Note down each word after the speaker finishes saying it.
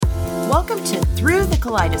Welcome to Through the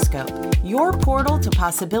Kaleidoscope, your portal to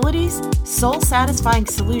possibilities, soul-satisfying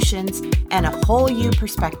solutions, and a whole you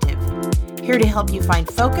perspective. Here to help you find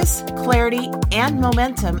focus, clarity, and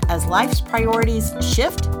momentum as life's priorities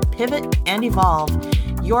shift, pivot, and evolve.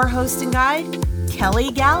 Your host and guide,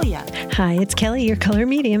 Kelly Gallia. Hi, it's Kelly, your color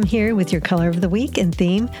medium, here with your color of the week and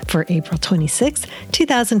theme for April 26,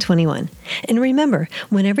 2021. And remember,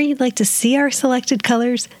 whenever you'd like to see our selected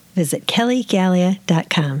colors, visit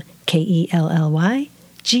kellygallia.com,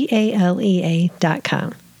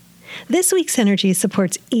 KELLYGALEA.com. This week's energy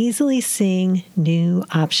supports easily seeing new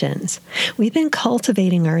options. We've been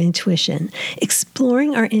cultivating our intuition,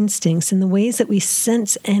 exploring our instincts in the ways that we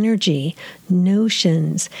sense energy,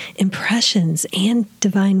 notions, impressions, and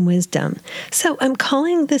divine wisdom. So I'm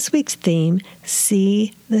calling this week's theme,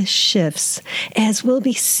 See the Shifts, as we'll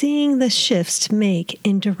be seeing the shifts to make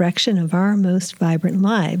in direction of our most vibrant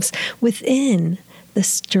lives within the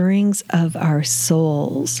stirrings of our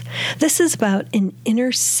souls. This is about an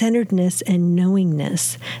inner centeredness and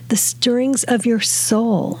knowingness, the stirrings of your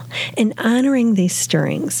soul, and honoring these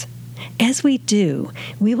stirrings. As we do,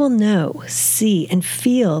 we will know, see, and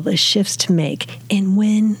feel the shifts to make and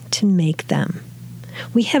when to make them.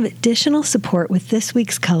 We have additional support with this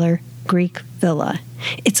week's color, Greek Villa.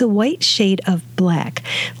 It's a white shade of black,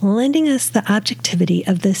 lending us the objectivity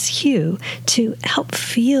of this hue to help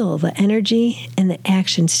feel the energy and the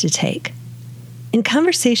actions to take. In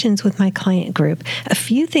conversations with my client group, a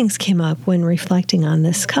few things came up when reflecting on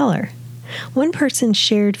this color. One person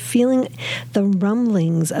shared feeling the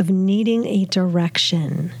rumblings of needing a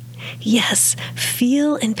direction. Yes,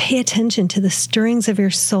 feel and pay attention to the stirrings of your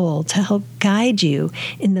soul to help guide you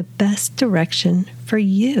in the best direction for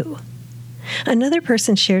you. Another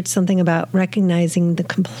person shared something about recognizing the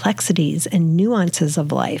complexities and nuances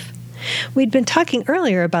of life. We'd been talking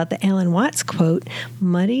earlier about the Alan Watts quote,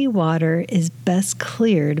 "Muddy water is best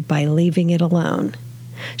cleared by leaving it alone."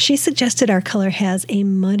 She suggested our color has a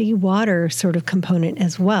muddy water sort of component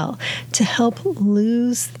as well to help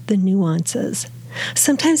lose the nuances.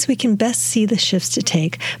 Sometimes we can best see the shifts to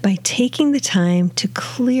take by taking the time to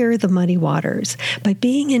clear the muddy waters, by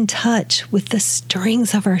being in touch with the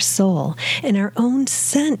stirrings of our soul and our own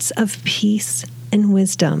sense of peace and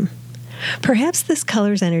wisdom. Perhaps this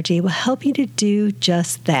color's energy will help you to do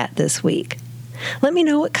just that this week. Let me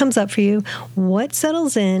know what comes up for you, what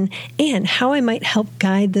settles in, and how I might help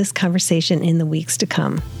guide this conversation in the weeks to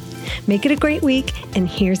come. Make it a great week, and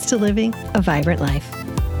here's to living a vibrant life.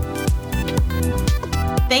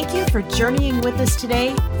 Thank you for journeying with us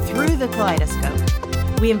today through the kaleidoscope.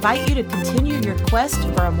 We invite you to continue your quest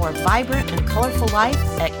for a more vibrant and colorful life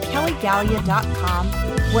at kellygallia.com,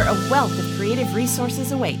 where a wealth of creative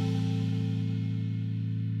resources await.